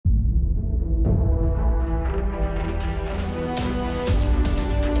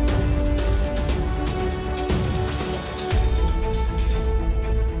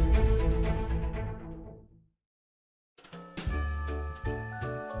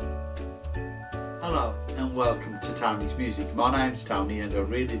Hello and welcome to Tony's Music. My name's Tony and I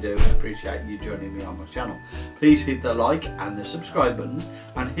really do appreciate you joining me on my channel. Please hit the like and the subscribe buttons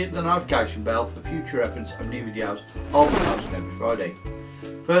and hit the notification bell for future reference of new videos I'll be posting every Friday.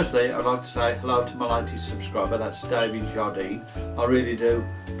 Firstly, I'd like to say hello to my latest subscriber, that's David Jardine. I really do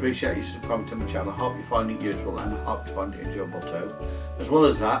appreciate you subscribing to my channel. I hope you find it useful and I hope you find it enjoyable too. As well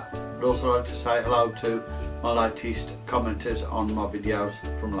as that, I'd also like to say hello to my latest commenters on my videos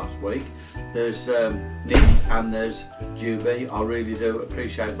from last week. There's Nick and there's Juby. I really do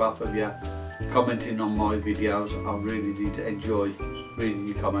appreciate both of you commenting on my videos. I really did enjoy reading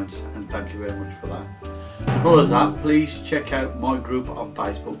your comments and thank you very much for that. As well as that, please check out my group on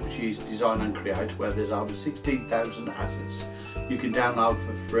Facebook, which is Design and Create, where there's over 16,000 assets you can download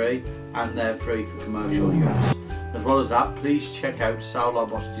for free and they're free for commercial use. As well as that, please check out Solo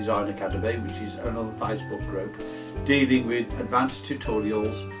Boss Design Academy, which is another Facebook group dealing with advanced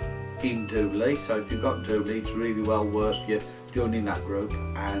tutorials in Doodly. So if you've got Doodly, it's really well worth you joining that group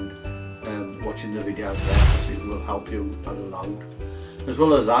and watching the videos there, because it will help you a load. As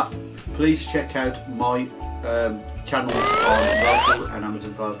well as that, please check out my channels on Roku and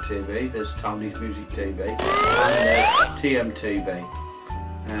Amazon Fire TV. There's Tony's Music TV and there's TMTV.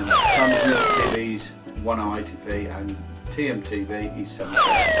 Tony's Music TV is 1080p and TMTV is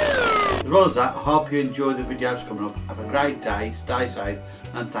 720p. As well as that, I hope you enjoy the videos coming up. Have a great day, stay safe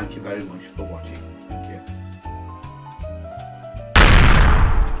and thank you very much for watching.